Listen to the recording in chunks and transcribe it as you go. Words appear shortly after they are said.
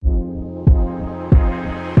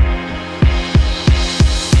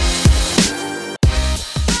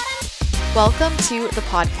Welcome to the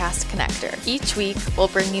Podcast Connector. Each week, we'll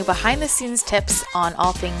bring you behind-the-scenes tips on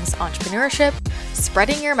all things entrepreneurship,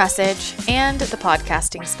 spreading your message, and the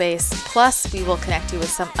podcasting space. Plus, we will connect you with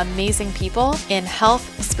some amazing people in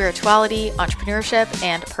health, spirituality, entrepreneurship,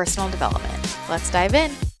 and personal development. Let's dive in.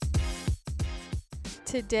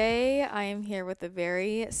 Today, I am here with a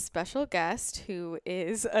very special guest who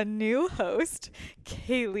is a new host,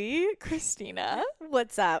 Kayleigh Christina.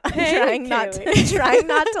 What's up? I'm Hey, trying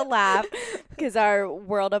not to laugh because our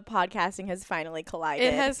world of podcasting has finally collided.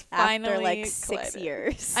 It has finally after like collided. 6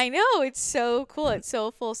 years. I know, it's so cool. It's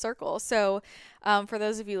so full circle. So for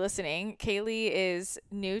those of you listening, Kayleigh is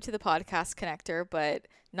new to the Podcast Connector, but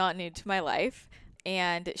not new to my life.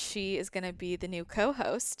 And she is going to be the new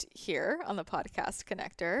co-host here on the Podcast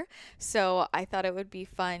Connector. So I thought it would be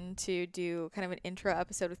fun to do kind of an intro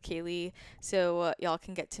episode with Kayleigh so y'all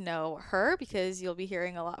can get to know her because you'll be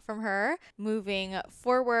hearing a lot from her. Moving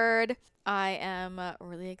forward, I am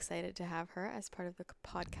really excited to have her as part of the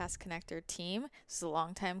Podcast Connector team. This is a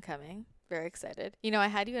long time coming. Very excited. You know, I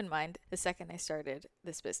had you in mind the second I started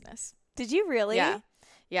this business. Did you really?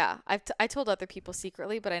 Yeah. I told other people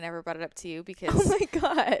secretly, but I never brought it up to you because Oh my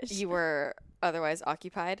gosh. you were otherwise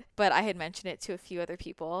occupied. But I had mentioned it to a few other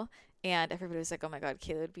people, and everybody was like, oh my God,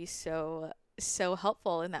 Kayleigh would be so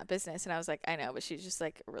helpful in that business. And I was like, I know, but she's just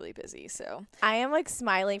like really busy. So I am like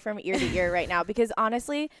smiling from ear to ear right now because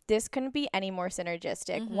honestly, this couldn't be any more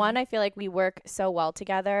synergistic. Mm-hmm. One, I feel like we work so well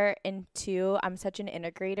together. And two, I'm such an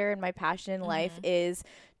integrator, and my passion in life is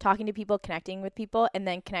talking to people, connecting with people, and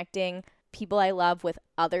then connecting people I love with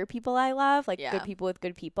other people I love, like good people with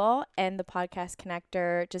good people. And the Podcast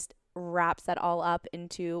Connector just wraps that all up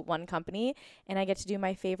into one company, and I get to do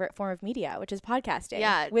my favorite form of media, which is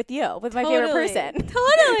podcasting with you, with my favorite person.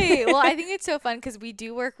 Totally. Well, I think it's so fun because we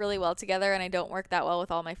do work really well together, and I don't work that well with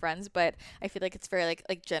all my friends, but I feel like it's very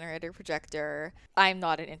like generator projector. I'm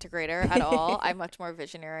not an integrator at all. I'm much more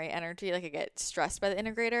visionary energy. Like I get stressed by the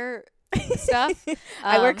integrator stuff.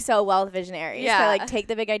 I work so well with visionaries. Yeah. So I like take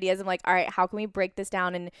the big ideas. I'm like, all right, how can we break this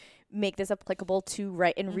down and make this applicable to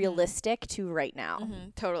right and realistic to right now?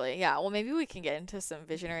 Totally. Yeah. Well, maybe we can get into some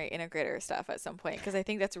visionary integrator stuff at some point because I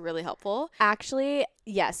think that's really helpful. Actually,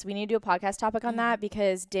 yes, we need to do a podcast topic on that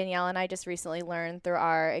because Danielle and I just recently learned through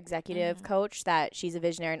our executive coach that she's a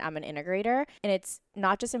visionary and I'm an integrator. And it's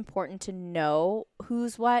not just important to know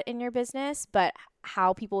who's what in your business, but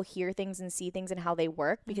how people hear things and see things and how they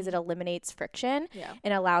work because it eliminates friction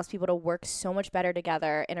and allows people to work so much better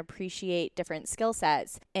together and appreciate different skill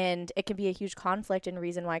sets. And it can be a huge conflict, and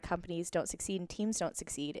reason why companies don't succeed and teams don't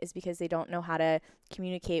succeed is because they don't know how to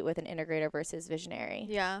communicate with an integrator versus visionary.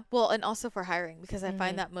 Yeah. Well, and also for hiring, because I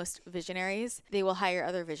find that most visionaries, they will hire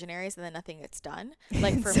other visionaries and then nothing gets done.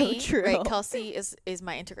 Like for me, right, Kelsey is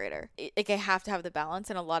my integrator. Like I have to have the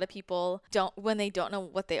balance, and a lot of people don't, when they don't know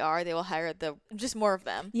what they are, they will hire just more of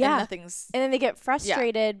them. Yeah. And nothing's. And then they get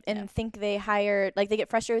frustrated and think they hired, like they get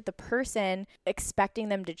frustrated with the person expecting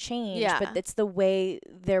them to change, but it's the way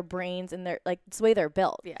their brains and it's the way they're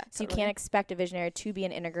built. Yeah. So you can't expect a visionary to be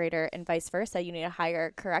an integrator and vice versa. You need to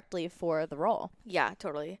hire correctly for the role. Yeah,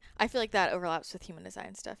 totally. I feel like that overlaps with human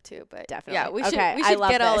design stuff too, but definitely. Yeah, we should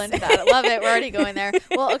get all into that. I love it. We're already going there.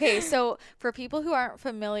 Well, okay. So for people who aren't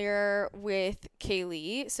familiar with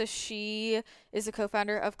Kayleigh, so she is a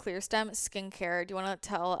co-founder of CLEARSTEM Skincare. Do you want to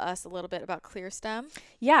tell us a little bit about CLEARSTEM?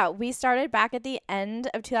 Yeah, we started back at the end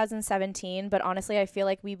of 2017, but honestly, I feel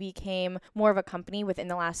like we became more of a company within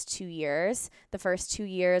the last 2 years. The first 2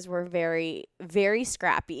 years were very, very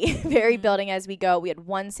scrappy, very building as we go. We had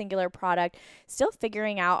one singular product, still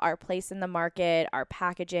figuring out our place in the market, our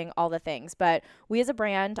packaging, all the things. But we as a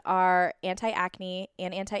brand are anti-acne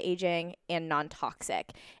and anti-aging and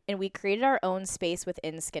non-toxic. And we created our own space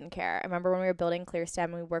within skincare. I remember when we were building CLEARSTEM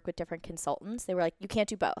and we worked with different consultants, they were like, you can't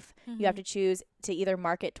do both. You have to choose to either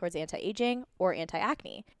market towards anti-aging or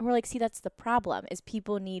anti-acne. And we're like, see, that's the problem is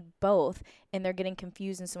people need both and they're getting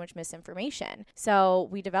confused and so much misinformation. So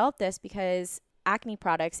we developed this because acne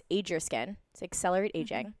products age your skin. It's accelerate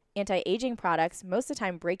aging. Anti-aging products most of the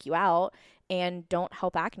time break you out and don't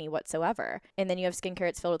help acne whatsoever. And then you have skincare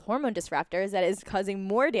that's filled with hormone disruptors that is causing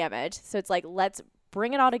more damage. So it's like, let's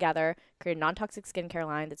bring it all together, create a non-toxic skincare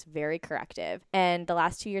line that's very corrective. And the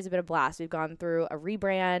last 2 years have been a blast. We've gone through a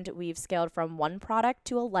rebrand. We've scaled from one product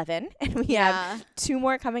to 11, and we have 2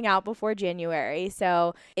 more coming out before January.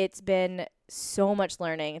 So it's been so much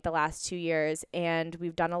learning the last 2 years, and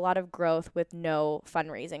we've done a lot of growth with no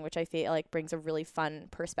fundraising, which I feel like brings a really fun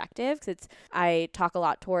perspective, because I talk a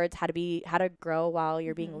lot towards how to grow while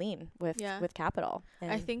you're being lean with capital.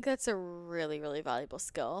 And I think that's a really, really valuable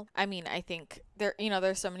skill. I mean, I think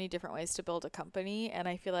there's so many different ways to build a company, and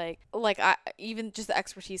I feel like even just the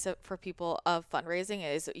expertise for people of fundraising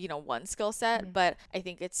is, one skill set, but I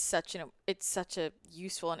think it's such a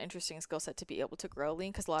useful and interesting skill set to be able to grow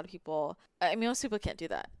lean, because a lot of people, most people can't do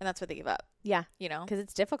that, and that's why they give up. Yeah. Because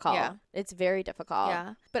it's difficult. Yeah. It's very difficult.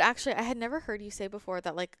 Yeah. But actually, I had never heard you say before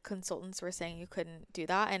that like consultants were saying you couldn't do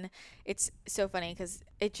that. And it's so funny because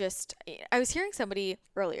I was hearing somebody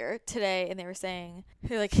earlier today, and they were saying,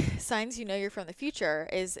 like, signs you're from the future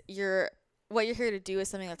is what you're here to do is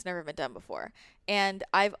something that's never been done before. And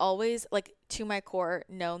I've always, like, to my core,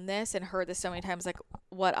 known this and heard this so many times, like,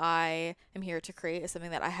 what I am here to create is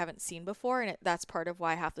something that I haven't seen before. And that's part of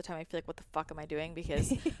why half the time I feel like, what the fuck am I doing?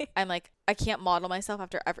 Because I'm like, I can't model myself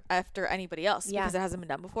after anybody else because it hasn't been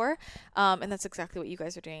done before. And that's exactly what you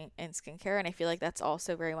guys are doing in skincare. And I feel like that's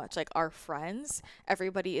also very much like our friends.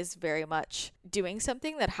 Everybody is very much doing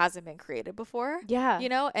something that hasn't been created before. Yeah.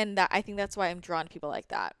 And that, I think that's why I'm drawn to people like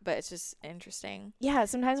that. But it's just interesting. Yeah.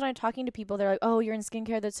 Sometimes when I'm talking to people, they're like, oh, you're in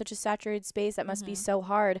skincare. That's such a saturated space. That must be so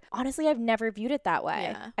hard. Honestly, I've never viewed it that way.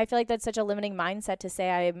 Yeah. I feel like that's such a limiting mindset to say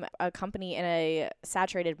I'm a company in a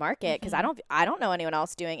saturated market, because I don't know anyone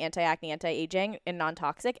else doing anti-acne, anti-aging, and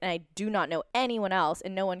non-toxic, and I do not know anyone else,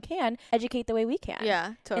 and no one can educate the way we can.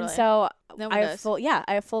 Yeah, totally. And so I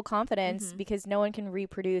have full confidence because no one can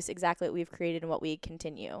reproduce exactly what we've created and what we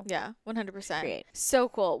continue. Yeah, 100%. So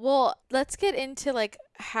cool. Well, let's get into like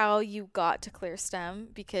how you got to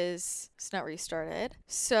ClearSTEM, because it's not where you started.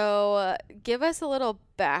 So give us a little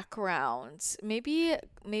background, maybe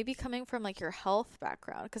coming from like your health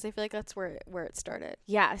background, because I feel like that's where it started.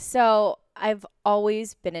 Yeah. So I've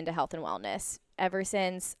always been into health and wellness. Ever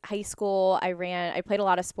since high school, I played a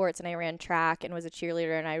lot of sports, and I ran track and was a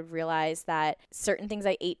cheerleader. And I realized that certain things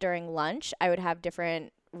I ate during lunch, I would have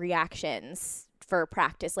different reactions for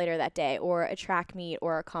practice later that day, or a track meet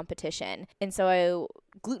or a competition. And so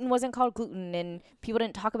gluten wasn't called gluten, and people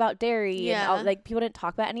didn't talk about dairy, and people didn't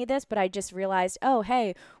talk about any of this, but I just realized, oh,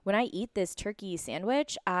 hey, when I eat this turkey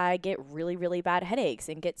sandwich, I get really, really bad headaches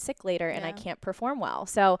and get sick later, and I can't perform well.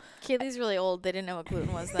 So Kayleigh's really old. They didn't know what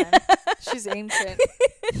gluten was then. She's ancient.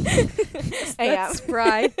 That's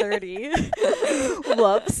spry 30.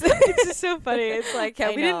 Whoops. It's just so funny. It's like,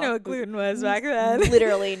 we didn't know what gluten was back then.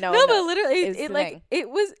 Literally, no. But literally,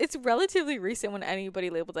 it's relatively recent when anybody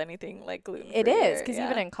labeled anything like gluten. It is, because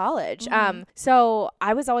even in college. So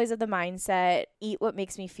I was always of the mindset, eat what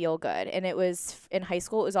makes me feel good. And it was, in high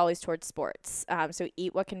school, it was always towards sports. So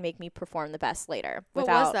eat what can make me perform the best later. What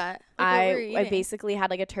was that? I basically had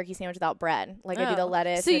like a turkey sandwich without bread. Like I do the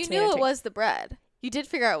lettuce. So you knew it was the bread. You did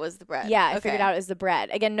figure out it was the bread. Yeah, I figured out it was the bread.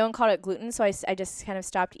 Again, no one called it gluten, so I just kind of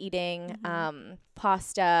stopped eating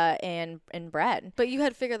pasta and bread. But you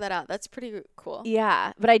had figured that out. That's pretty cool.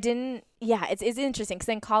 Yeah, but I didn't. Yeah, it's interesting, because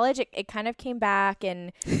in college it kind of came back,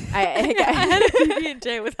 and I had a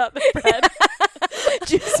PB&J without the bread.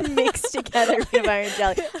 Just mixed together peanut butter and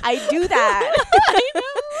jelly. I do that. I know.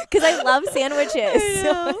 Because I love sandwiches. I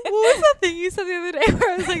know. What was that thing you said the other day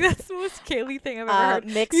where I was like, that's the most Kayleigh thing I've ever heard?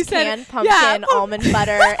 Mixed canned pumpkin, almond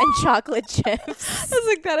butter, and chocolate chips. I was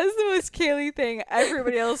like, that is the most Kayleigh thing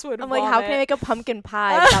everybody else would vomit. Like, how can I make a pumpkin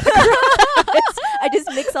pie without the crust? I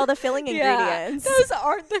just mix all the filling ingredients. Those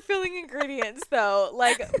aren't the filling ingredients, though.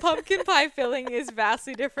 Like, pumpkin pie filling is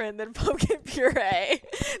vastly different than pumpkin puree.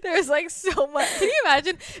 There's, like, so much. Can you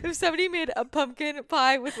imagine if somebody made a pumpkin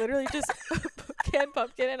pie with literally just canned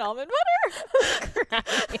pumpkin and almond butter?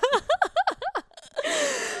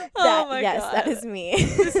 Oh my yes, God. That is me.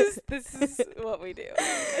 This is what we do.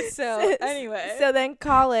 So anyway. So then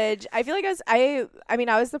college, I feel like I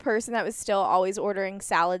was the person that was still always ordering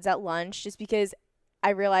salads at lunch, just because I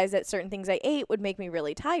realized that certain things I ate would make me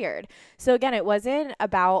really tired. So again, it wasn't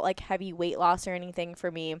about like heavy weight loss or anything for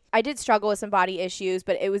me. I did struggle with some body issues,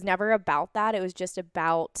 but it was never about that. It was just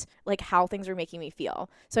about like how things were making me feel.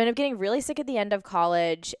 So I ended up getting really sick at the end of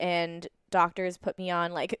college, and doctors put me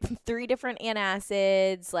on like 3 different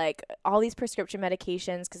antacids, like all these prescription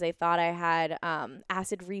medications, because they thought I had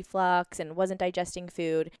acid reflux and wasn't digesting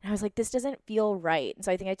food. And I was like, this doesn't feel right. And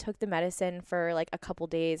so I think I took the medicine for like a couple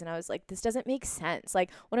days, and I was like, this doesn't make sense. Like,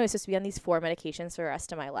 when am I supposed to be on these 4 medications for the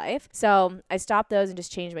rest of my life? So I stopped those and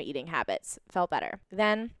just changed my eating habits. Felt better.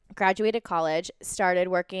 Then graduated college, started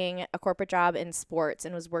working a corporate job in sports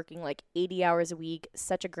and was working like 80 hours a week,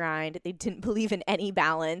 such a grind. They didn't believe in any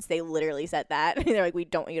balance. They literally said that. They're like, we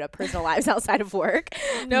don't want you to have personal lives outside of work.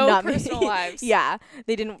 No personal lives. Yeah.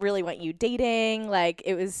 They didn't really want you dating. Like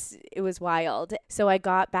it was wild. So I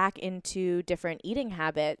got back into different eating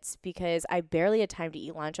habits because I barely had time to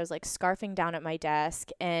eat lunch. I was like scarfing down at my desk,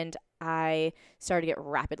 and I started to get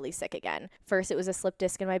rapidly sick again. First, it was a slip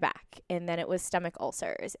disc in my back, and then it was stomach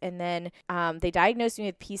ulcers. And then they diagnosed me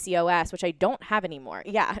with PCOS, which I don't have anymore.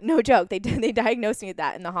 Yeah, no joke. They diagnosed me with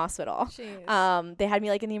that in the hospital. They had me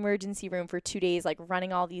like in the emergency room for 2 days, like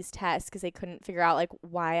running all these tests because they couldn't figure out like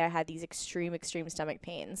why I had these extreme stomach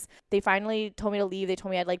pains. They finally told me to leave. They told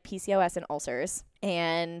me I had like PCOS and ulcers.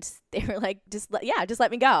 And they were like, just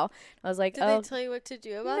let me go. I was like, Did they tell you what to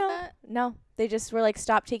do about that? No. They just were like,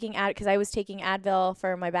 stop taking because I was taking Advil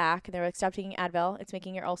for my back. And they were like, stop taking Advil. It's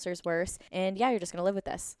making your ulcers worse. And yeah, you're just going to live with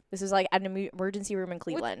this. This was like at an emergency room in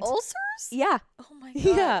Cleveland. With ulcers? Yeah. Oh my God.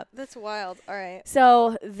 Yeah. That's wild. All right.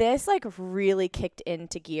 So this like really kicked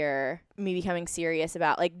into gear, me becoming serious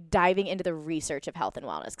about like diving into the research of health and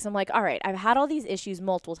wellness. Cause I'm like, all right, I've had all these issues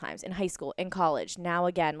multiple times in high school, in college. Now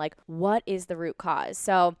again, like what is the root cause?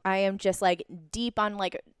 So I am just like deep on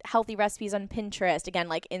like healthy recipes on Pinterest. Again,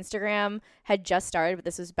 like Instagram had just started, but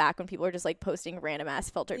this was back when people were just like posting random ass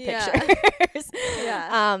filtered pictures.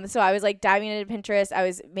 Yeah. So I was like diving into Pinterest. I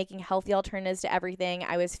was making healthy alternatives to everything.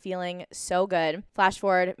 I was feeling so good. Flash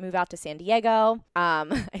forward, move out to San Diego.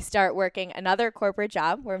 I start working another corporate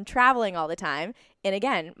job where I'm traveling all the time. And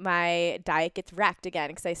again, my diet gets wrecked again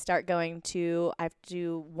because I have to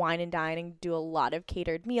do wine and dine and do a lot of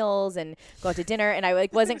catered meals and go out to dinner. And I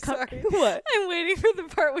like wasn't What? I'm waiting for the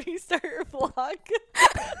part when you start your vlog.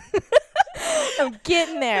 I'm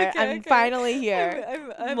getting there. Okay, I'm finally here.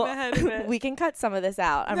 I'm ahead of it. We can cut some of this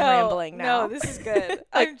out. I'm rambling now. No, this is good.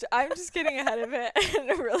 I'm just getting ahead of it,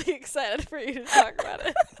 and I'm really excited for you to talk about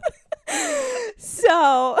it.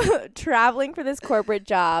 So traveling for this corporate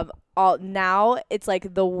job, now it's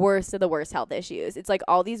like the worst of the worst health issues. It's like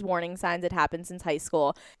all these warning signs that happened since high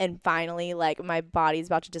school, and finally like my body's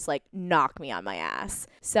about to just like knock me on my ass.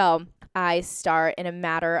 So I start in a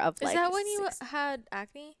matter of Is that when you had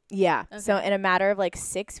acne? Yeah. Okay. So in a matter of like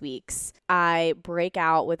 6 weeks, I break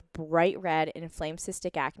out with bright red inflamed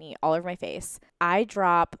cystic acne all over my face. I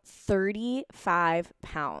drop 35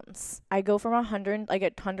 pounds. I go from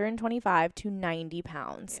 125 to 90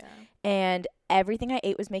 pounds. Yeah. And everything I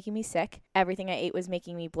ate was making me sick. Everything I ate was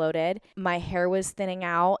making me bloated. My hair was thinning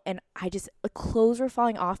out, and the clothes were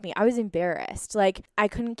falling off me. I was embarrassed. Like, I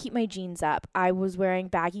couldn't keep my jeans up. I was wearing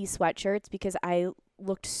baggy sweatshirts because I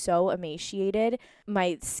looked so emaciated.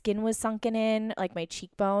 My skin was sunken in, like my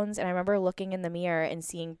cheekbones. And I remember looking in the mirror and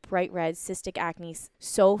seeing bright red cystic acne,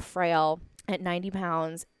 so frail at 90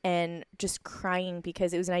 pounds, and just crying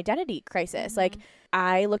because it was an identity crisis. Like,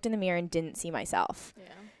 I looked in the mirror and didn't see myself. Yeah.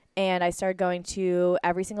 And I started going to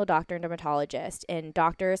every single doctor and dermatologist, and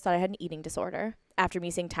doctors thought I had an eating disorder. After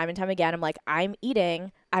me saying time and time again, I'm like, I'm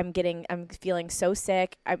feeling so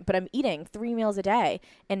sick, but I'm eating 3 meals a day,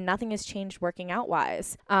 and nothing has changed working out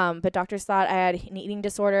wise. But doctors thought I had an eating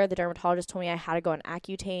disorder. The dermatologist told me I had to go on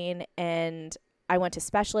Accutane, and I went to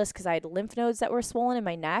specialists because I had lymph nodes that were swollen in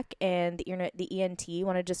my neck, and the ENT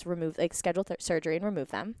wanted to just schedule surgery and remove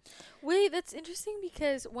them. Wait, that's interesting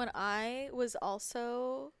because when I was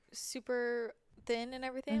also super thin and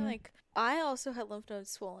everything, like I also had lymph nodes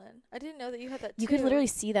swollen. I didn't know that you had that too. You could literally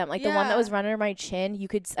see them. Like the one that was running under my chin, you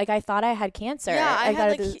could, like, I thought I had cancer. Yeah, I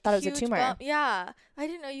thought it was a tumor. Yeah. I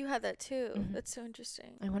didn't know you had that too. That's so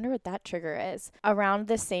interesting. I wonder what that trigger is. Around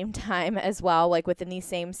the same time as well, like within these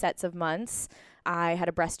same sets of months, I had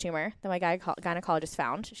a breast tumor that my gynecologist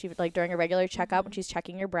found. She like during a regular checkup when she's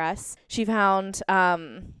checking your breasts, she found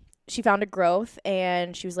a growth,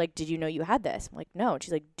 and she was like, "Did you know you had this?" I'm like, "No." And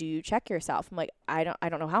she's like, "Do you check yourself?" I'm like, I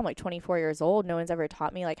don't know how. I'm like 24 years old. No one's ever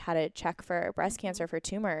taught me like how to check for breast cancer, for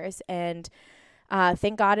tumors. And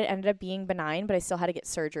thank God it ended up being benign, but I still had to get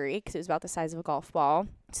surgery because it was about the size of a golf ball.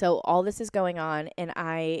 So all this is going on, and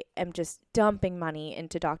I am just dumping money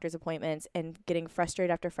into doctor's appointments and getting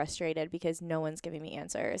frustrated after frustrated because no one's giving me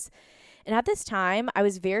answers. And at this time, I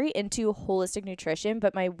was very into holistic nutrition,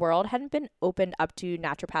 but my world hadn't been opened up to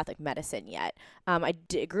naturopathic medicine yet. I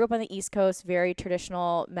grew up on the East Coast, very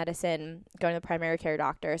traditional medicine, going to the primary care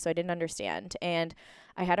doctor, so I didn't understand. And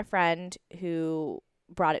I had a friend who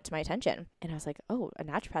brought it to my attention, and I was like, oh, a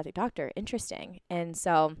naturopathic doctor, interesting. And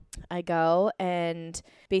so I go and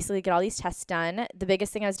basically get all these tests done. The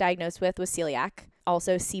biggest thing I was diagnosed with was celiac,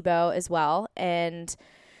 also SIBO as well. And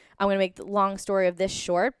I'm going to make the long story of this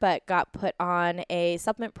short, but got put on a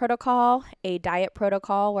supplement protocol, a diet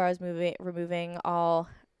protocol where I was removing all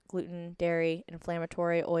gluten, dairy,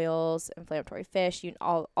 inflammatory oils, inflammatory fish,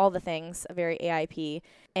 all the things, very AIP.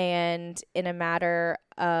 And in a matter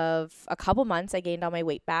of a couple months, I gained all my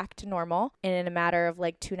weight back to normal. And in a matter of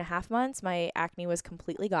like 2.5 months, my acne was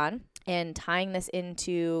completely gone. And tying this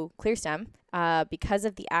into ClearStem, because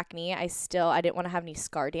of the acne, I didn't want to have any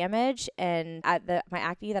scar damage. And my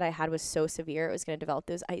acne that I had was so severe, it was going to develop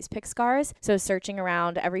those ice pick scars. So searching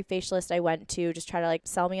around every facialist I went to, just try to like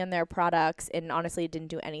sell me on their products. And honestly, it didn't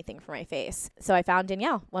do anything for my face. So I found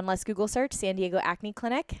Danielle, one less Google search, San Diego Acne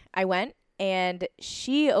Clinic. I went. And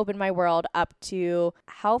she opened my world up to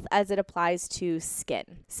health as it applies to skin.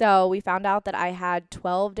 So we found out that I had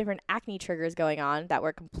 12 different acne triggers going on that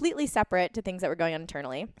were completely separate to things that were going on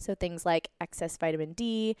internally. So things like excess vitamin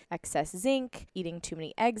D, excess zinc, eating too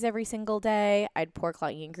many eggs every single day. I had poor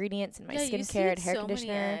quality ingredients in my skincare and hair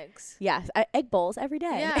conditioner. Many eggs. Yes, egg bowls every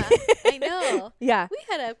day. Yeah, I know. Yeah. We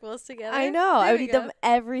had egg bowls together. I know. I would eat them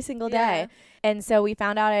every single day. And so we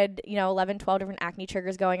found out I had, 11, 12 different acne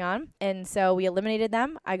triggers going on. And so we eliminated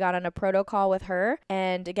them. I got on a protocol with her.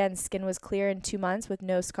 And again, skin was clear in 2 months with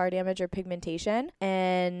no scar damage or pigmentation.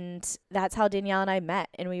 And that's how Danielle and I met.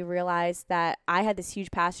 And we realized that I had this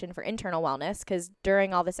huge passion for internal wellness because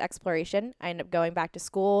during all this exploration, I ended up going back to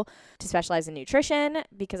school to specialize in nutrition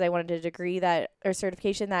because I wanted a degree or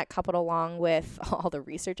certification that coupled along with all the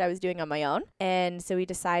research I was doing on my own. And so we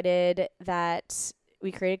decided that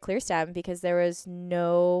we created ClearStem because there was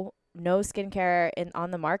no skincare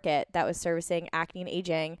on the market that was servicing acne and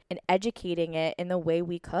aging and educating it in the way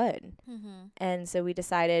we could. Mm-hmm. And so we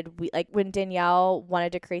decided when Danielle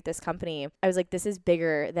wanted to create this company, I was like, this is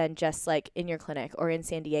bigger than just like in your clinic or in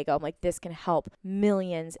San Diego. I'm like, this can help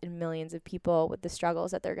millions and millions of people with the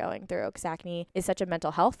struggles that they're going through because acne is such a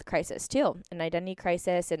mental health crisis too, an identity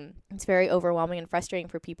crisis. And it's very overwhelming and frustrating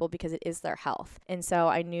for people because it is their health. And so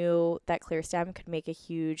I knew that ClearStem could make a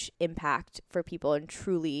huge impact for people and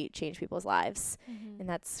truly change people's lives. Mm-hmm. And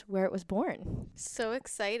that's where it was born. So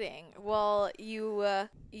exciting. Well, you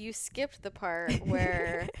skipped the part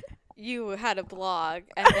where you had a blog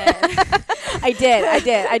and then I did.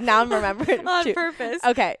 I now remember it on purpose.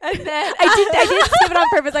 Okay. And then I did skip it on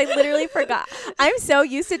purpose. I literally forgot. I'm so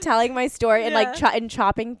used to telling my story and and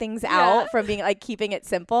chopping things out from being like keeping it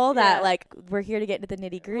simple that like we're here to get into the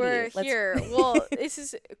nitty gritty. We're here. Well, this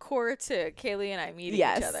is core to Kayleigh and I meeting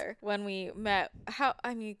each other when we met.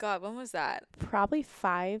 God, when was that? Probably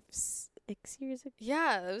 5, 6 years ago.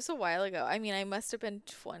 Yeah, it was a while ago. I mean, I must have been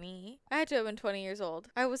 20. I had to have been 20 years old.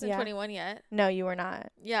 I wasn't 21 yet. No, you were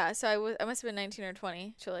not. Yeah, so I must have been 19 or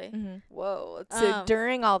 20, actually. Mm-hmm. Whoa. So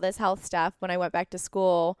during all this health stuff, when I went back to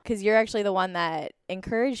school, because you're actually the one that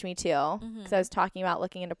encouraged me to, because I was talking about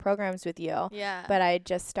looking into programs with you. Yeah. But I had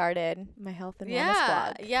just started my health and wellness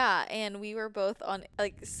blog. Yeah, and we were both on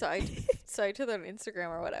side to their Instagram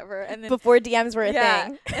or whatever. And then before DMs were a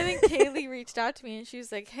thing. And then Kayleigh reached out to me and she was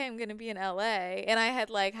like, "Hey, I'm gonna be in LA." And I had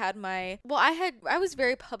I was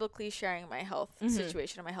very publicly sharing my health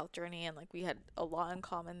situation and my health journey, and like we had a lot in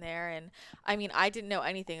common there. And I mean, I didn't know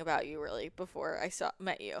anything about you really before I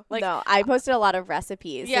met you. Like, no, I posted a lot of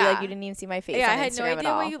recipes. Yeah, so, like you didn't even see my face. Yeah, on I had Instagram no idea at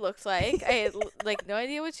all. what you looked like. I had like no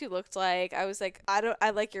idea what you looked like. I was like,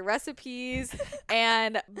 I like your recipes.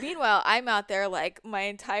 And meanwhile, I'm out there like my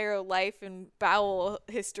entire life and bowel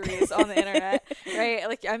history is on the internet, right?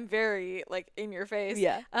 Like I'm very like in your face.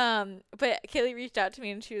 Yeah. But Kayleigh reached out to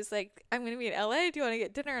me and she was like, "I'm gonna be in LA. Do you want to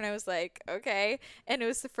get dinner?" And I was like, "Okay." And it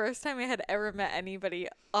was the first time I had ever met anybody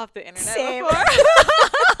off the internet before.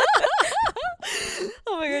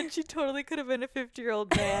 Oh my god, she totally could have been a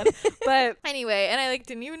 50-year-old man. But anyway, and I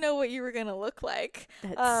didn't even know what you were gonna look like.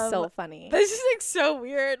 That's so funny. That's just so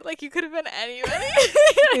weird. Like you could have been anybody.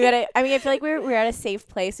 I feel like we're at a safe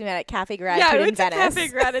place. We met at Cafe Gratitude in Venice. Cafe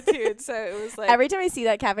Gratitude. So it was like every time I see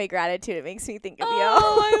that Cafe Gratitude, it makes me think of you.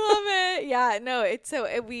 Oh, I love it. Yeah, no,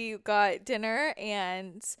 we got dinner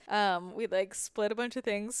and we split a bunch of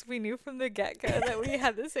things. We knew from the get-go that we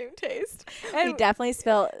had the same taste. And we definitely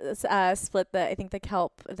split the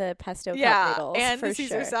kelp, the pesto kelp noodles, and for the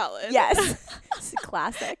Caesar salad. Yes, it's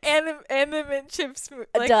classic. And the mint chips, the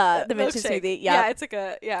mint chip smoothie. Yeah, it's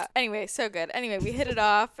Anyway, so good. Anyway, we hit it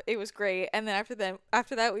off. It was great. And then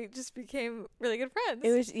after that, we just became really good friends.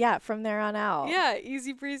 It was from there on out. Yeah,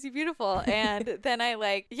 easy breezy, beautiful. And then I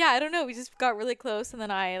don't know. We just got really close. And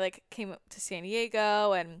then I came up to San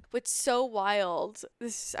Diego. And what's so wild?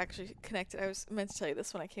 This is actually connected. I was meant to tell you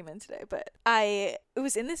this when I came in today, but it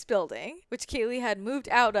was in this building, which which Kayleigh had moved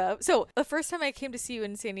out of. So the first time I came to see you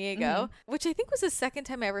in San Diego, which I think was the second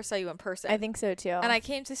time I ever saw you in person. I think so too. And I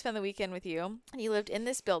came to spend the weekend with you, and you lived in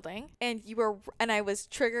this building, and I was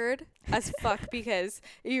triggered as fuck because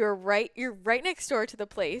you're right next door to the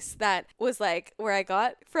place that was like where I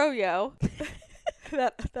got froyo.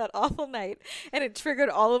 that awful night, and it triggered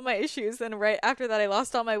all of my issues. And right after that, I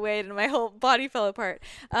lost all my weight and my whole body fell apart.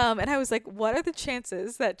 And I was like, what are the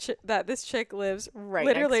chances that that this chick lives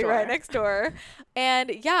literally right next door? And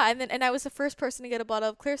yeah, and I was the first person to get a bottle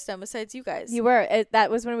of ClearStem besides you guys. You were. That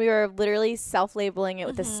was when we were literally self-labeling it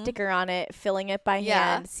with a sticker on it, filling it by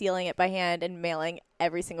hand, sealing it by hand, and mailing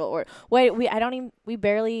every single order. Wait, we hadn't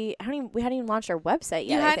even launched our website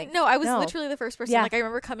yet. I think. No, I was literally the first person. Like I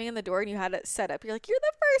remember coming in the door and you had it set up. You're like, you're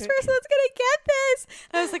the first person that's gonna get this.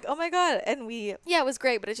 And I was like, oh my god. And it was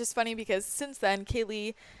great. But it's just funny because since then,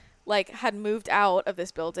 Kayleigh like had moved out of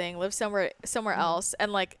this building, lived somewhere else,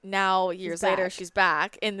 and like now years later she's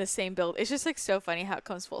back in the same building. It's just like so funny how it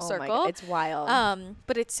comes full circle. My God, it's wild.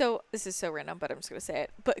 But this is so random, but I'm just gonna say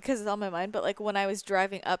it, but because it's on my mind. But like when I was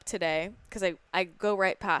driving up today, because I go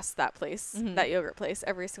right past that place, that yogurt place,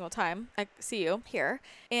 every single time I see you here,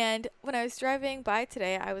 and when I was driving by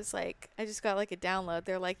today, I was like, I just got like a download.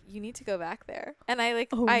 They're like, you need to go back there, and I like,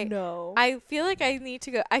 I feel like I need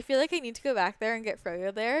to go back there and get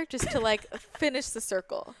froyo there, just to like finish the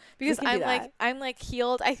circle, because I'm like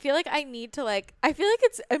healed. I feel like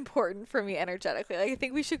it's important for me energetically. Like I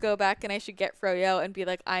think we should go back and I should get froyo and be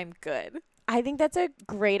like, I'm good. I think that's a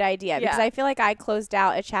great idea because I feel like I closed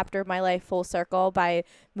out a chapter of my life full circle by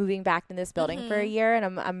moving back in this building for a year,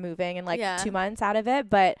 and I'm moving in like 2 months out of it,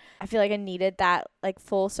 but I feel like I needed that like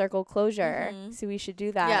full circle closure. So we should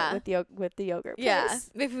do that with the yogurt place. Yeah,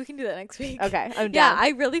 maybe we can do that next week. Okay, I'm down. Yeah, I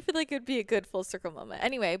really feel like it would be a good full circle moment.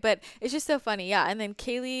 Anyway, but it's just so funny. Yeah, and then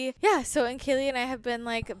Kayleigh, Kayleigh and I have been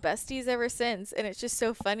like besties ever since, and it's just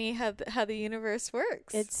so funny how the universe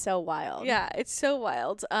works. It's so wild. Yeah, it's so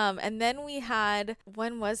wild. And then we had,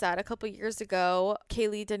 when was that? A couple years ago,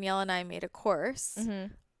 Kayleigh, Danielle, and I made a course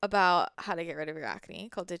about how to get rid of your acne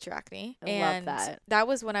called Ditch Your Acne. I love that. That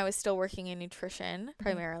was when I was still working in nutrition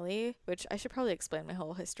primarily, which I should probably explain my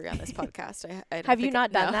whole history on this podcast. Have you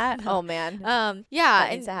not done that? No. Oh man. Yeah,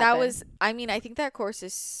 and that was, I mean, I think that course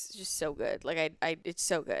is just so good. Like it's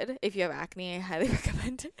so good. If you have acne, I highly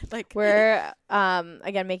recommend it. Like we're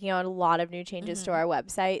again making a lot of new changes to our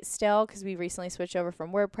website still, because we recently switched over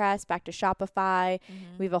from WordPress back to Shopify.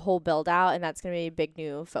 We have a whole build out, and that's going to be a big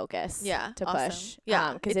new focus to push.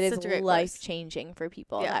 Yeah, because it is life-changing for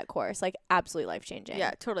people, that course. Like, absolutely life-changing.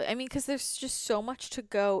 Yeah, totally. I mean, because there's just so much to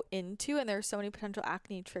go into, and there's so many potential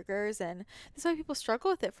acne triggers, and that's why people struggle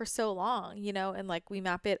with it for so long, you know, and like we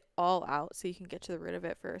map it all out so you can get to the root of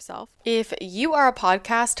it for yourself. If you are a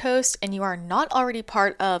podcast host and you are not already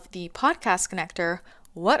part of the Podcast Connector,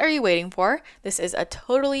 what are you waiting for? This is a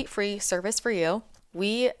totally free service for you.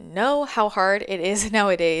 We know how hard it is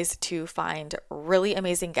nowadays to find really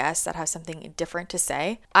amazing guests that have something different to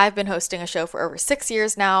say. I've been hosting a show for over 6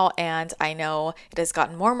 years now, and I know it has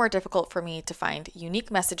gotten more and more difficult for me to find unique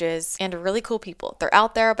messages and really cool people. They're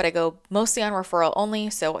out there, but I go mostly on referral only,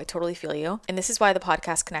 so I totally feel you. And this is why the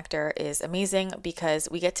Podcast Connector is amazing, because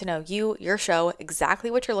we get to know you, your show, exactly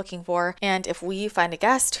what you're looking for. And if we find a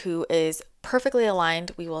guest who is perfectly aligned,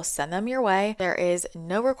 we will send them your way. There is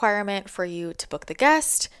no requirement for you to book the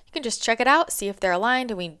guest. You can just check it out, see if they're aligned,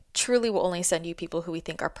 and we truly will only send you people who we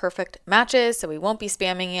think are perfect matches, so we won't be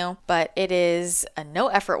spamming you. But it is a no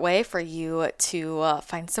effort way for you to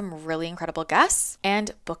find some really incredible guests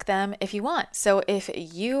and book them if you want. So if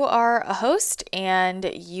you are a host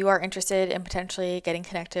and you are interested in potentially getting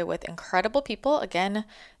connected with incredible people, again,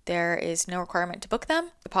 there is no requirement to book them.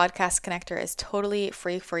 The Podcast Connector is totally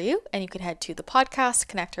free for you, and you can head to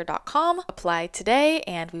thepodcastconnector.com, apply today,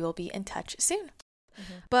 and we will be in touch soon.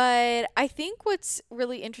 But I think what's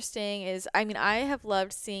really interesting is, I mean, I have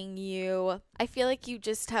loved seeing you. I feel like you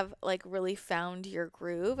just have like really found your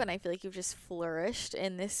groove, and I feel like you've just flourished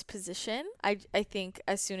in this position. I think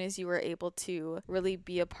as soon as you were able to really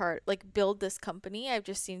be a part, like build this company, I've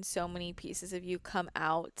just seen so many pieces of you come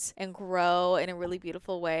out and grow in a really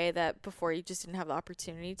beautiful way that before you just didn't have the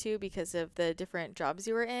opportunity to, because of the different jobs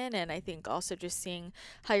you were in. And I think also just seeing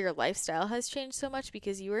how your lifestyle has changed so much,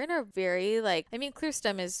 because you were in a very like, I mean,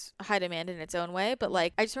 ClearStem is high demand in its own way, but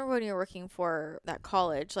like I just remember when you were working for that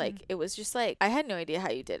college, like it was just like I had no idea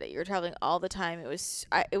how you did it. You were traveling all the time. It was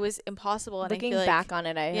impossible. And looking I feel back on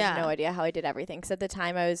it, I have no idea how I did everything, because at the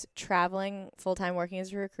time I was traveling full time, working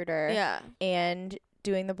as a recruiter, and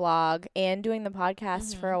doing the blog and doing the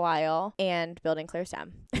podcast for a while and building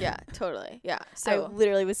ClearStem. Yeah, totally. Yeah. I So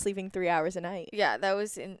literally was sleeping 3 hours a night. yeah, that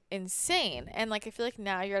was insane. And like, I feel like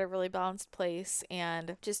now you're at a really balanced place,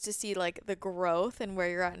 and just to see like the growth and where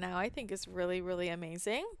you're at now, I think is really, really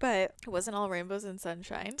amazing. But it wasn't all rainbows and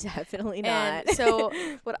sunshine. Definitely not. And so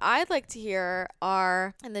what I'd like to hear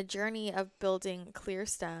are, in the journey of building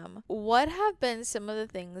ClearStem, what have been some of the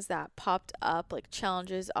things that popped up, like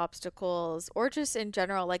challenges, obstacles, or just in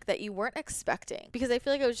general, like that you weren't expecting? Because I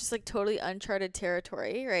feel like it was just like totally uncharted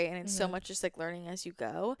territory, right? And it's so much just like learning as you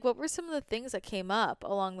go. What were some of the things that came up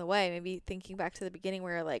along the way? Maybe thinking back to the beginning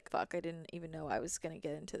where you're like, fuck, I didn't even know I was going to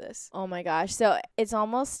get into this. Oh my gosh. So it's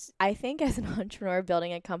almost, I think as an entrepreneur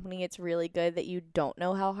building a company, it's really good that you don't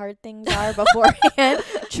know how hard things are beforehand.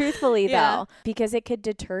 Truthfully though, because it could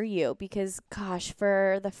deter you. Because gosh,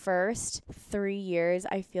 for the first 3 years,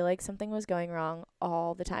 I feel like something was going wrong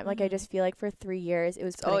all the time. Like I just feel like for 3 years it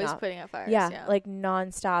was always putting out fires. Yeah, like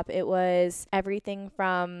nonstop. It was everything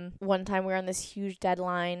from one time we were on this huge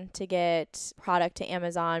deadline to get product to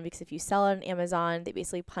Amazon, because if you sell on Amazon, they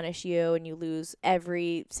basically punish you and you lose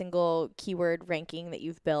every single keyword ranking that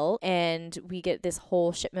you've built. And we get this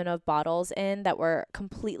whole shipment of bottles in that were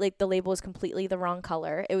completely, the label was completely the wrong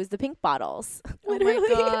color. It was the pink bottles. Oh my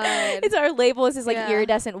God. It's our label is like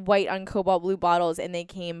iridescent white on cobalt blue bottles, and they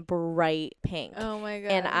came bright pink. Oh my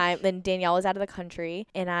God. And then Danielle was out of the country,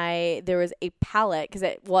 and there was a pallet, because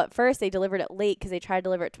at first they delivered it late because they tried to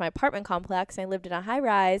deliver it to my apartment complex, and I lived in a high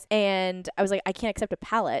rise, and I was like, I can't accept a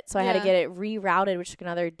pallet. So I had to get it rerouted, which took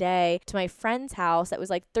another day, to my friend's house that was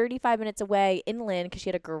like 35 minutes away inland, because she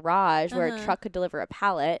had a garage where a truck could deliver a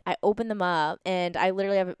pallet. I opened them up, and I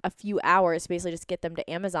literally have a few hours to basically just get them to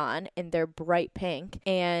Amazon, and they're bright pink.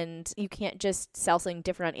 And you can't just sell something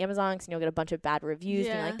different on Amazon, because you'll get a bunch of bad reviews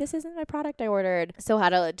being like, this isn't my product I ordered. So how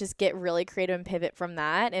to just get really creative and pivot from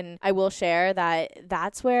that. And I will share that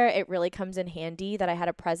that's where it really comes in handy that I had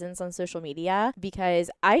a presence on social media, because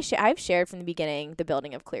I've shared from the beginning the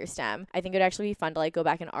building of ClearStem. I think it would actually be fun to like go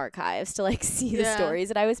back in archives to like see the stories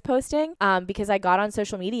that I was posting, because I got on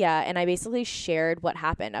social media and I basically shared what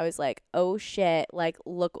happened. I was like, oh shit, like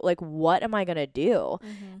look, like what am I gonna do?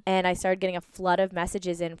 And I started getting a flood of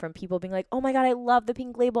messages in from people being like, oh my God, I love the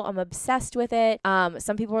pink label, I'm obsessed with it.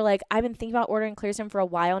 Some people were like, I've been thinking about ordering ClearStem for a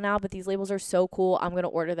while now, but these labels are so cool, I'm gonna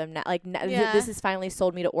order them now. Like this has finally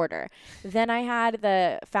sold me to order. Then I had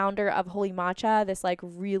the founder of Holy Matcha, this like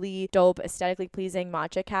really dope, aesthetically pleasing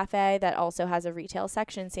matcha cafe that also has a retail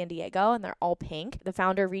section in San Diego, and they're all pink. The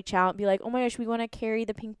founder reach out and be like, oh my gosh, we want to carry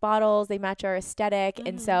the pink bottles, they match our aesthetic.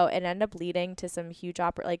 And so it ended up leading to some huge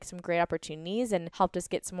some great opportunities and helped us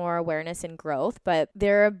get some more awareness and growth. But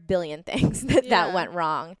there are a billion things that went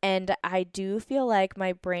wrong, and I do feel like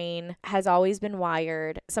my brain has always been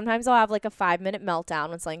wired. Sometimes I'll have like a 5-minute meltdown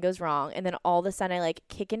when something goes wrong, and then all of a sudden I like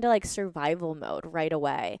kick into like survival mode right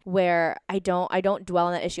away, where I don't dwell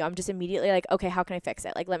on that issue. I'm just immediately like, okay, how can I fix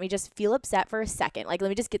it? Like, let me just feel upset for a second. Like, let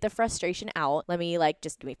me just get the frustration out. Let me like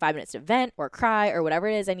just give me 5 minutes to vent or cry or whatever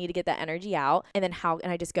it is I need to get that energy out. And then how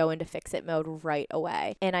can I just go into fix it mode right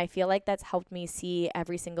away? And I feel like that's helped me see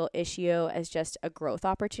every single issue as just a growth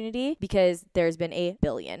opportunity, because there's been a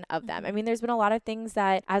billion of them. I mean, there's been a lot of things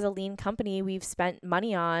that as a lean company we've spent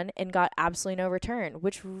money on and got absolutely no return,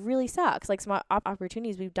 which really sucks. Like some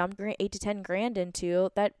opportunities we've dumped 8 to 10 grand into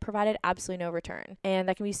that provided absolutely no return. And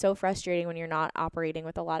that can be so frustrating when you're not operating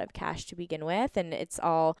with a lot of cash to begin with, and it's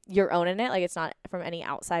all you're owning it, like it's not from any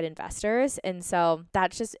outside investors. And so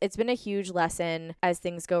that's just, it's been a huge lesson as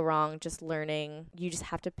things go wrong, just learning you just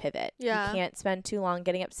have to pivot. You can't spend too long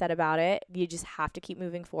getting upset about it. You just have to keep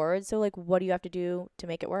moving forward. So like, what do you have to do to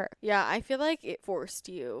make it work? Yeah, I feel like it forced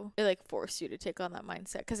you to take on that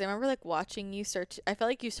mindset, because I remember like watching you I felt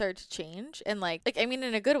like you started to change, and like I mean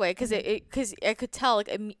in a good way, because because I could tell like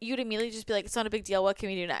you'd immediately just be like, it's not a big deal, what can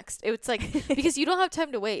we do next? It's like because you don't have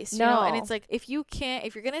time to waste, you know? And it's like if you're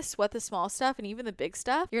gonna sweat the small stuff and even the big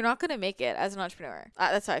stuff, you're not gonna make it as an entrepreneur.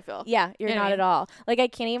 That's how I feel. Yeah, you're not at all. Like I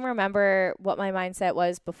can't even remember what my mindset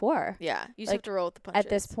was before. Yeah, you just like, have to roll with the punches at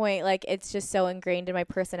this point. Like it's just so ingrained in my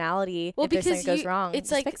personality. Well, if because something goes wrong, it's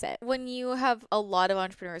just like fix it. When you have a lot of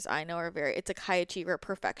entrepreneurs I know are it's like high achiever,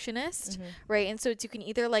 perfectionist, right? And so you can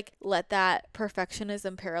either like let that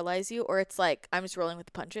perfectionism paralyze you, or it's like I'm just rolling with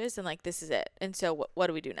the punches and like this is it. And so what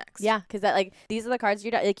do we do next? Yeah, because that like these are the cards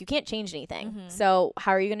like you can't change anything. So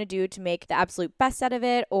how are you going to do to make the absolute best out of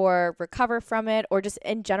it, or recover from it, or just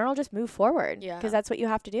in general just move forward? Yeah, because that's what you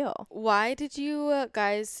have to do. Why did you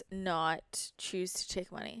guys not choose to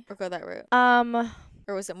take money or go that route?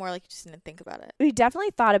 Or was it more like you just didn't think about it? We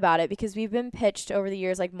definitely thought about it because we've been pitched over the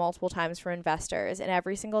years like multiple times for investors. And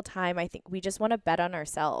every single time, I think we just want to bet on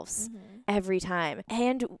ourselves every time.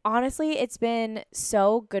 And honestly, it's been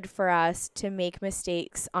so good for us to make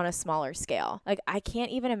mistakes on a smaller scale. Like, I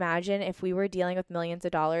can't even imagine if we were dealing with millions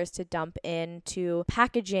of dollars to dump into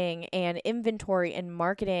packaging and inventory and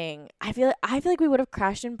marketing. I feel like we would have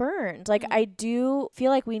crashed and burned. Like, I do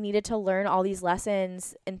feel like we needed to learn all these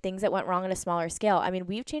lessons and things that went wrong on a smaller scale. I mean,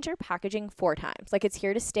 we've changed our packaging 4 times. Like, it's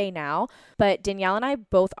here to stay now. But Danielle and I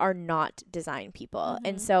both are not design people.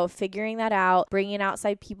 And so figuring that out, bringing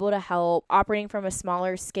outside people to help, operating from a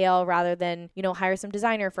smaller scale rather than, you know, hire some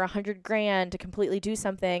designer for $100,000 to completely do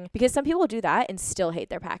something, because some people do that and still hate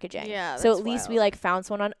their packaging. Yeah. So at least we like found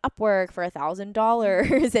someone on Upwork for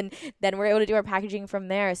 $1,000 and then we're able to do our packaging from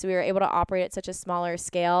there. So we were able to operate at such a smaller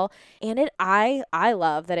scale. And I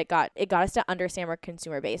love that it got us to understand our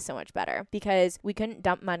consumer base so much better, because we couldn't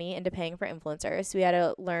dump money into paying for influencers. So we had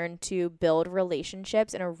to learn to build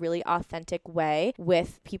relationships in a really authentic way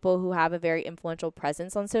with people who have a very influential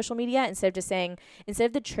presence on social media, instead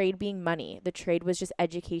of the trade being money, the trade was just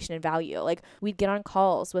education and value. Like, we'd get on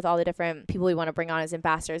calls with all the different people we want to bring on as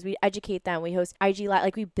ambassadors. We educate them. We host IG Live.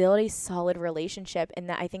 Like, we build a solid relationship.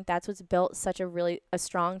 And I think that's what's built such a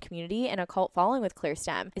strong community and a cult following with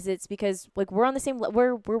ClearSTEM, is it's because like we're on the same,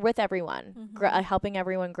 we're with everyone, helping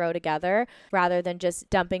everyone grow together rather than just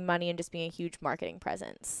dumping money and just being a huge marketing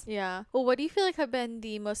presence. Yeah. Well, what do you feel like have been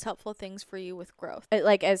the most helpful things for you with growth?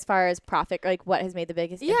 Like, as far as profit, like what has made the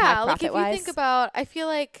biggest impact like if profit-wise? you think about, I feel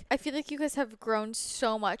like you guys have grown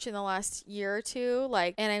so much in the last year or two,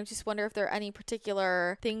 like, and I just wonder if there are any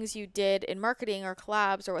particular things you did in marketing or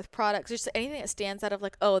collabs or with products, just anything that stands out of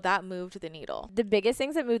like, oh, that moved the needle. The biggest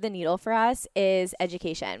things that move the needle for us is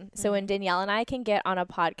education. So when Danielle and I can get on a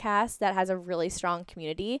podcast that has a really strong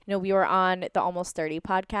community, you know, we were on the Almost 30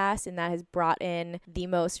 podcast, and that has brought in the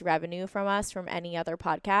most revenue from us from any other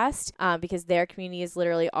podcast, because their community is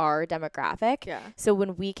literally our demographic. Yeah. So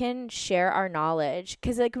when we can share our knowledge,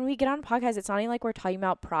 because like when we get on podcasts, it's not even like we're talking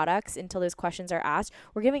about products until those questions are asked.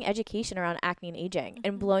 We're giving education around acne and aging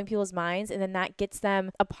and blowing people's minds, and then that gets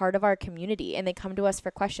them a part of our community, and they come to us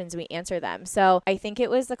for questions and we answer them. So I think it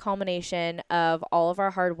was the culmination of all of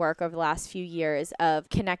our hard work over the last few years of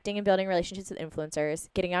connecting and building relationships with influencers,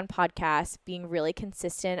 getting on podcasts, being really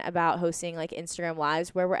consistent about hosting like Instagram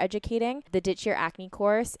lives where we're educating. The Ditch Your Acne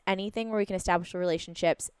course, anything where we can establish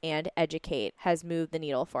relationships and educate has moved the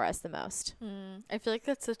needle for us the most. I feel like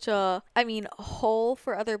that's such a hole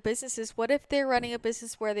for other businesses. What if they're running a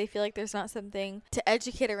business where they feel like there's not something to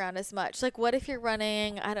educate around as much? Like, what if you're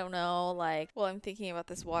running, I don't know, like, well, I'm thinking about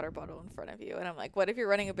this water bottle in front of you, and I'm like, what if you're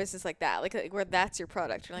running a business like that? Like where that's your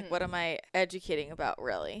product. You're like, what am I educating about,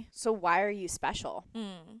 really? So why are you special?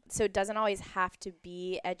 So it doesn't always have to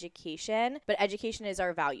be education, but education is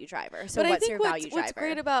our value driver. So what's your value driver? What's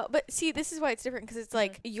great about, but see, this is why it's different, because it's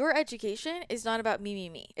like your education is not about me.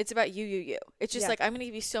 It's about you. It's just like, I'm going to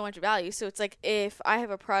give you so much value. So it's like, if I have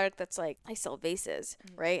a product that's like, I sell vases,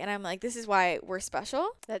 right? And I'm like, this is why we're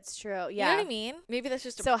special. That's true. Yeah. You know what I mean? Maybe that's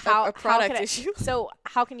just a product issue. So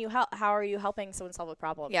how can you help? How are you helping someone solve a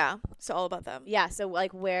problem? Yeah. So all about them. Yeah. So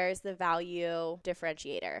like, where's the value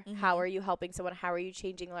differentiator? How are you helping someone? How are you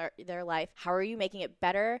changing their life? How are you making it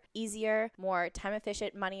better, easier, more time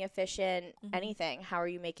efficient, money efficient, anything? How are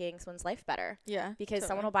you making someone's life better? Yeah. Because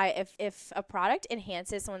someone will buy it. If a product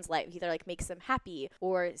enhances someone's life, either like makes them happy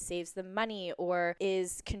or saves them money or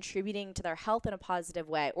is contributing to their health in a positive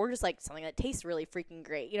way, or just like something that tastes really freaking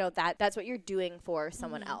great, you know, that's what you're doing for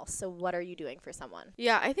someone else. So what are you doing for someone?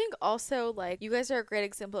 Yeah. I think also, like, you guys are a great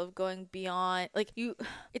example of going beyond, like,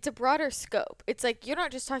 it's a broader scope. It's like, you're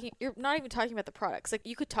not even talking about the products. Like,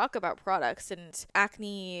 you could talk about products and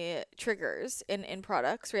acne triggers in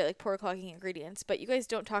products, right? Like pore clogging ingredients, but you guys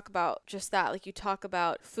don't talk about just that. Like, you talk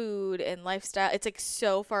about food and lifestyle. It's like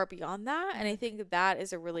so far beyond that. And I think that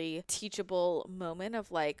is a really teachable moment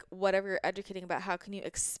of like, whatever you're educating about, how can you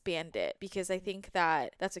expand it? Because I think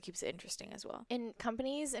that's what keeps it interesting as well. And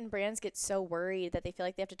companies and brands get so worried that they feel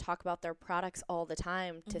like they have to talk about their products all the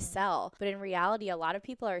time to sell. But in reality, a lot of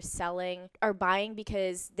people are buying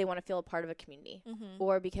because they want to feel a part of a community,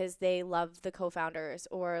 or because they love the co-founders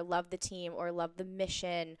or love the team or love the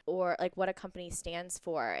mission or like what a company stands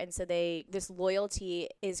for. And so this loyalty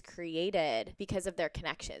is created because of their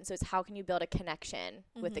connection. So it's, how can you build a connection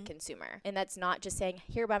with the consumer? And that's not just saying,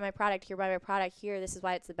 here, buy my product, here, this is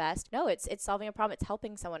why it's the best. No, it's solving a problem. It's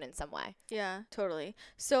helping someone in some way. Yeah, totally.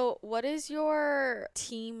 So what is your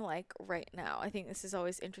team like right now? I think this is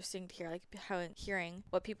always interesting to hear, like, hearing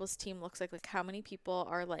what people's team looks like how many people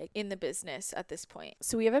are like in the business at this point.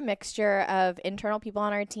 So we have a mixture mixture of internal people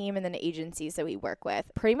on our team and then agencies that we work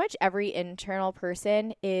with. Pretty much every internal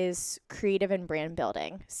person is creative and brand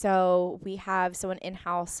building. So we have someone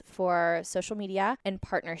in-house for social media and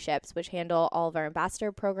partnerships, which handle all of our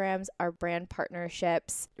ambassador programs, our brand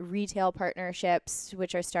partnerships, retail partnerships,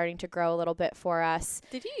 which are starting to grow a little bit for us.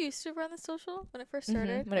 Did you used to run the social when it first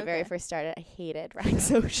started? When it very first started, I hated running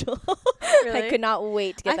social. Really? I could not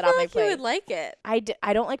wait to get that off my like plate. You would like it. I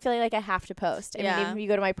don't like feeling like I have to post. I mean, Yeah. even if you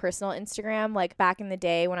go to my personal Instagram, like back in the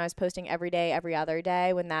day when I was posting every day, every other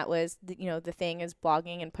day, when that was, the thing is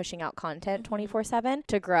blogging and pushing out content 24/7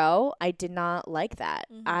 to grow, I did not like that.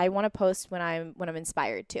 I want to post when I'm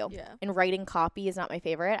inspired to. Yeah. And writing copy is not my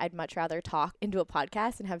favorite. I'd much rather talk into a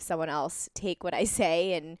podcast and have someone else take what I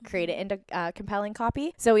say and create it into compelling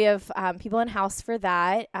copy. So we have people in-house for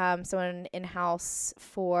that. Someone in-house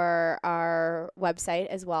for our website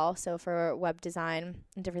as well. So for web design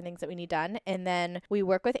and different things that we need done. And then we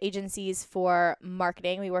work with agencies for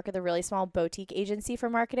marketing. We work with a really small boutique agency for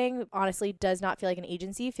marketing. Honestly, does not feel like an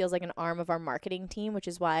agency. It feels like an arm of our marketing team, which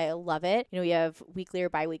is why I love it. We have weekly or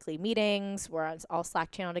bi-weekly meetings. We're on all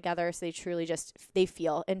Slack channel together. So they truly they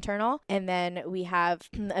feel internal. And then we have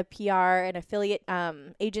a PR and affiliate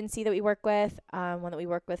agency that we work with. One that we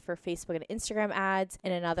work with for Facebook and Instagram ads,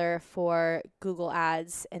 and another for Google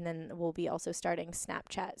ads. And then we'll be also starting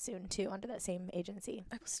Snapchat soon too under that same agency.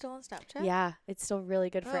 I was still on Snapchat? Yeah, it's still really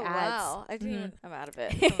good for ads. Wow. I didn't even, I'm out of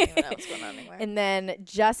it. I don't even know what's going on anymore. And then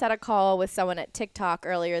just had a call with someone at TikTok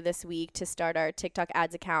earlier this week to start our TikTok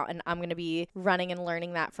ads account. And I'm going to be running and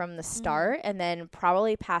learning that from the start and then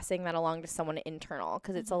probably passing that along to someone internal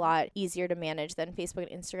because it's a lot easier to manage than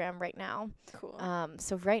Facebook and Instagram right now. Cool.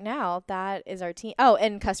 So right now that is our team. Oh,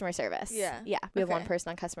 and customer service. Yeah. Yeah. We have one person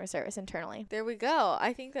on customer service internally. There we go.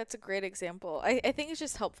 I think that's a great example. I think it's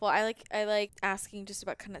just helpful. I like asking just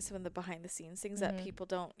about kind of some of the behind the scenes things that people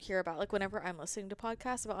don't hear about. Like whenever I'm listening to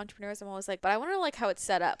podcasts about entrepreneurs, I'm always like, but I want to know like how it's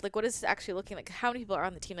set up. Like what is it actually looking like? How many people are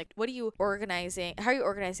on the team? Like what are you organizing? How are you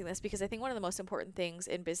organizing this? Because I think one of the most important things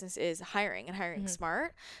in business is hiring and hiring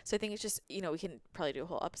smart. So I think it's just, we can probably do a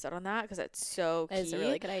whole episode on that because that's so key. That is a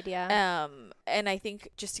really good idea. And I think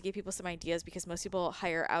just to give people some ideas because most people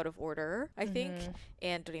hire out of order, I think,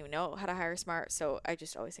 and don't even know how to hire smart. So I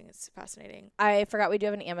just always think it's fascinating. I forgot we do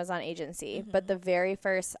have an Amazon agency, but the very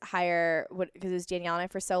first hire, because it was Danielle and I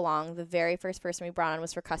for so long, the very first person we brought on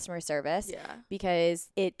was for customer service. Yeah. Because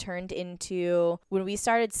it turned into, when we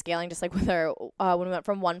started scaling, just like with our, when we went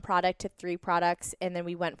from one product to 3 products, and then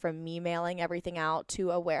we went from me mailing everything out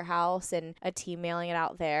to a warehouse and a team mailing it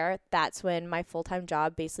out there, that's when my full-time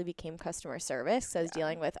job basically became customer service. So I was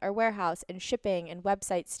dealing with our warehouse and shipping and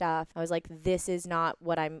website stuff. I was like, this is not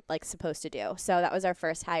what I'm like supposed to do. So that was our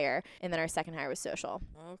first hire. And then our second hire was social.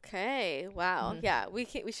 Okay. Wow. Yeah, we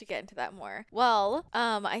should get into that more. Well,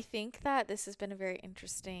 I think that this has been a very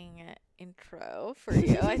interesting intro for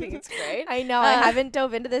you. I think it's great. I know. I haven't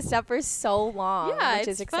dove into this stuff for so long, which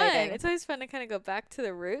is exciting. Fun. It's always fun to kind of go back to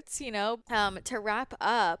the roots, To wrap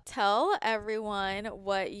up, tell everyone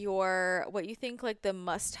what you think like the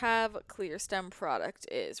must-have ClearStem product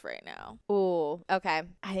is right now. Ooh, okay.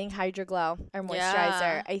 I think Hydro Glow or moisturizer.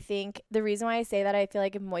 Yeah. I think the reason why I say that, I feel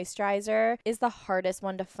like a moisturizer is the hardest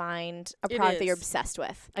one to find a product that you're obsessed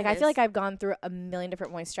with. Like I feel like I've gone through a million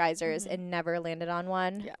different moisturizers and never landed on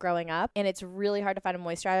one growing up. And it's really hard to find a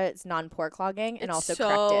moisturizer that's non-pore clogging and also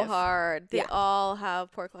corrective. So hard. They all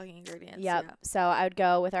have pore clogging ingredients. Yep. Yeah. So I would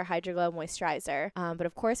go with our Hydro Glow moisturizer. But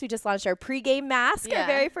of course, we just launched our pre-game mask, our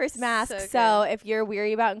very first mask. So if you're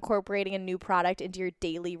weary about incorporating a new product into your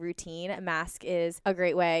daily routine, a mask is a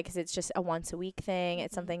great way because it's just a once a week thing.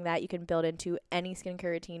 It's something that you can build into any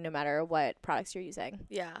skincare routine no matter what products you're using.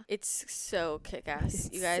 Yeah. It's so kick-ass.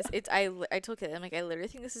 You guys, I told Kayleigh, I'm like, I literally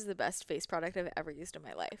think this is the best face product I've ever used in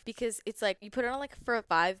my life because it's like you put it on like for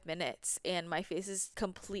 5 minutes and my face is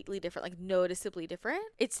completely different, like noticeably different.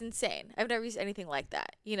 It's insane. I've never used anything like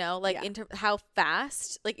that, in terms how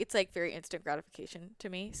fast, like it's like very instant gratification to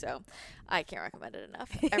me. So I can't recommend it enough.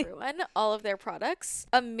 Everyone, all of their products,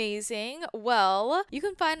 amazing. Well, you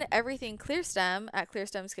can find everything ClearStem at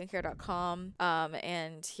ClearStemSkincare.com.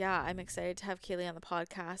 And yeah, I'm excited to have Kayleigh on the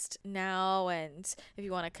podcast now. And if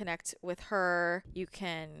you want to connect with her, you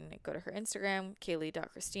can go to her Instagram,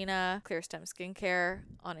 Kayleigh.Christina. media, ClearSTEM Skincare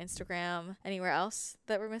on Instagram. Anywhere else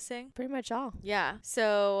that we're missing? Pretty much all. Yeah.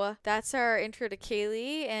 So that's our intro to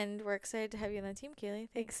Kayleigh, and we're excited to have you on the team, Kayleigh.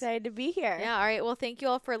 Thanks. Excited to be here. Yeah. All right. Well, thank you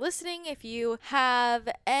all for listening. If you have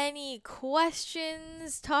any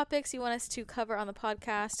questions, topics you want us to cover on the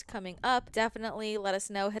podcast coming up, definitely let us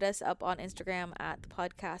know. Hit us up on Instagram at the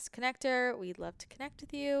Podcast Connector. We'd love to connect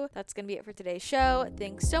with you. That's going to be it for today's show.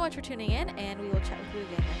 Thanks so much for tuning in, and we will chat with you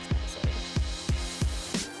again next episode.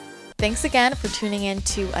 Thanks again for tuning in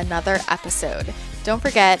to another episode. Don't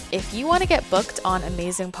forget, if you want to get booked on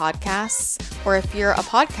amazing podcasts, or if you're a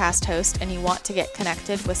podcast host and you want to get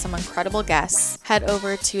connected with some incredible guests, head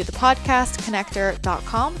over to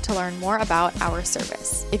thepodcastconnector.com to learn more about our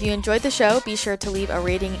service. If you enjoyed the show, be sure to leave a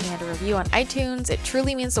rating and a review on iTunes. It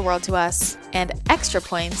truly means the world to us. And extra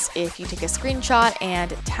points if you take a screenshot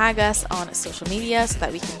and tag us on social media so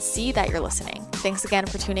that we can see that you're listening. Thanks again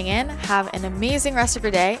for tuning in. Have an amazing rest of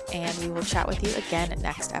your day, and we will chat with you again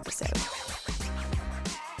next episode.